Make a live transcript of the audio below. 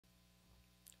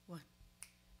1,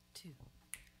 2,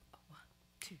 1,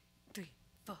 2, 3,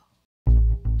 4.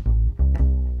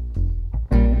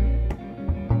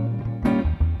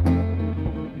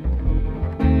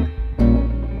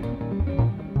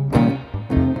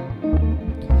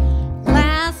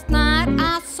 Last night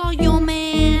I saw your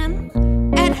man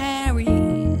at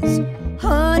Harry's.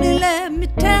 Honey, let me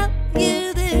tell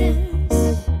you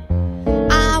this.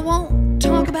 I won't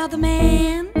talk about the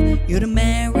man you're to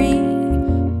marry,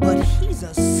 but he's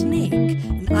a snake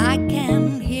and I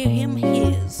can hear him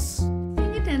hiss.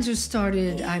 Finger Dancers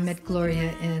started, I met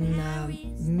Gloria in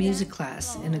music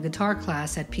class, in a guitar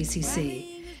class at PCC.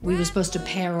 We were supposed to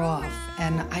pair off,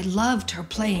 and I loved her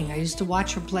playing. I used to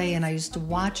watch her play, and I used to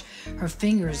watch her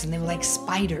fingers, and they were like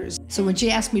spiders. So when she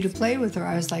asked me to play with her,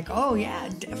 I was like, oh yeah,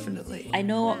 definitely. I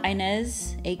know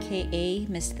Inez, aka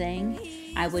Miss Thing.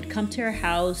 I would come to her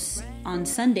house on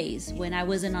Sundays when I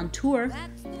wasn't on tour,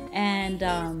 and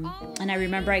I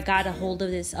remember I got a hold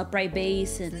of this upright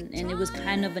bass, and it was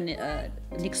kind of an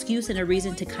excuse and a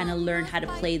reason to kind of learn how to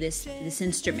play this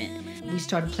instrument. We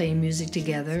started playing music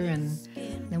together, and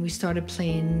then we started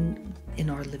playing in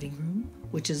our living room,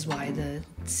 which is why the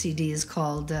CD is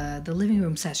called The Living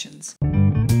Room Sessions.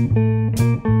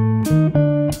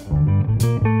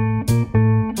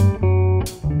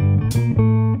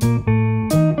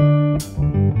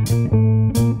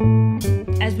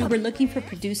 As we were looking for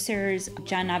producers,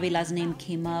 John Avila's name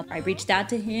came up. I reached out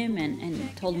to him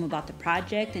and told him about the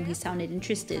project, and he sounded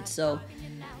interested. So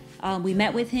we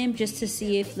met with him just to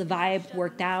see if the vibe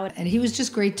worked out. And he was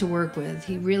just great to work with.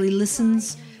 He really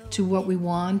listens to what we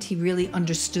want. He really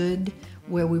understood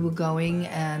where we were going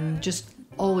and just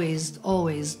always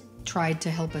tried to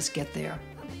help us get there.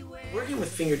 Working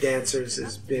with Finger Dancers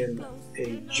has been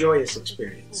a joyous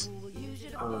experience.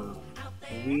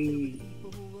 We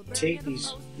take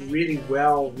these really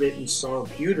well-written songs,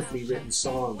 beautifully written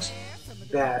songs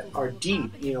that are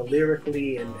deep,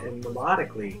 lyrically and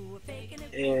melodically.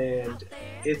 And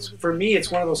it's, for me,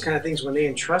 it's one of those kind of things when they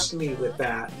entrust me with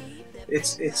that,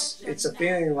 it's a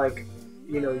feeling like,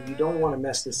 you don't want to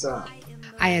mess this up.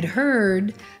 I had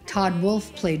heard Todd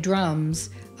Wolfe play drums,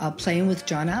 playing with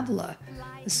John Avila.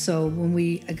 So when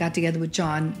we got together with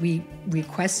John, we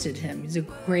requested him. He's a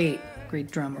great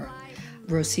drummer.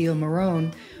 Rocio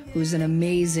Marone, who's an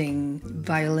amazing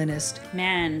violinist.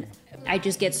 Man, I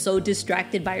just get so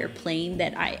distracted by her playing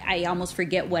that I almost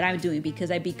forget what I'm doing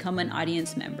because I become an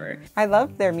audience member. I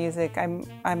love their music. I'm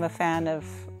a fan of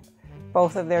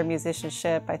both of their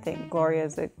musicianship. I think Gloria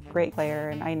is a great player,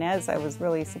 and Inez, I was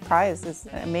really surprised, is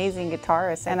an amazing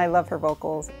guitarist, and I love her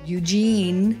vocals.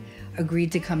 Eugene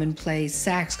agreed to come and play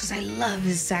sax because I love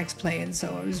his sax playing, so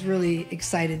I was really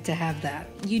excited to have that.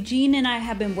 Eugene and I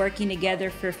have been working together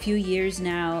for a few years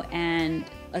now, and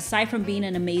aside from being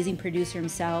an amazing producer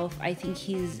himself, I think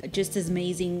he's just as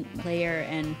amazing player,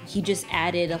 and he just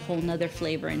added a whole nother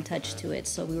flavor and touch to it,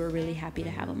 so we were really happy to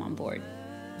have him on board.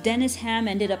 Dennis Ham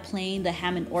ended up playing the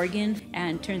Hammond organ,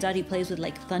 and turns out he plays with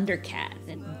like Thundercat,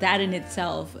 and that in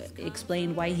itself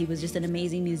explained why he was just an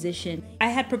amazing musician. I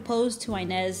had proposed to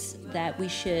Inez that we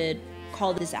should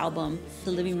call this album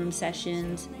The Living Room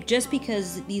Sessions, just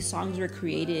because these songs were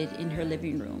created in her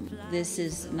living room. This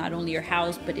is not only her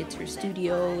house, but it's her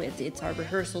studio, it's our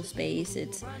rehearsal space,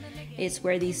 it's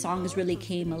where these songs really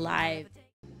came alive.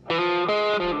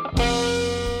 The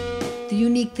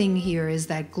unique thing here is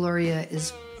that Gloria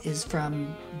is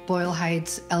from Boyle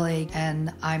Heights, LA,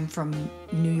 and I'm from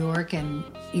New York and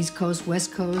East Coast,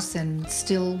 West Coast, and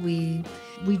still we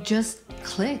just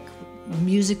click.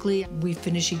 Musically, we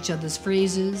finish each other's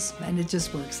phrases, and it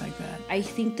just works like that. I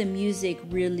think the music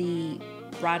really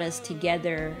brought us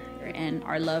together, and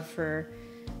our love for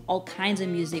all kinds of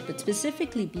music, but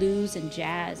specifically blues and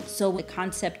jazz. So the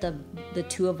concept of the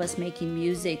two of us making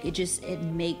music, it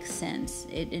makes sense.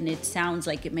 And it sounds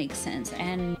like it makes sense.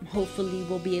 And hopefully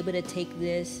we'll be able to take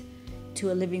this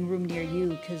to a living room near you,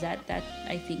 because that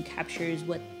I think captures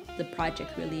what the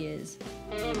project really is.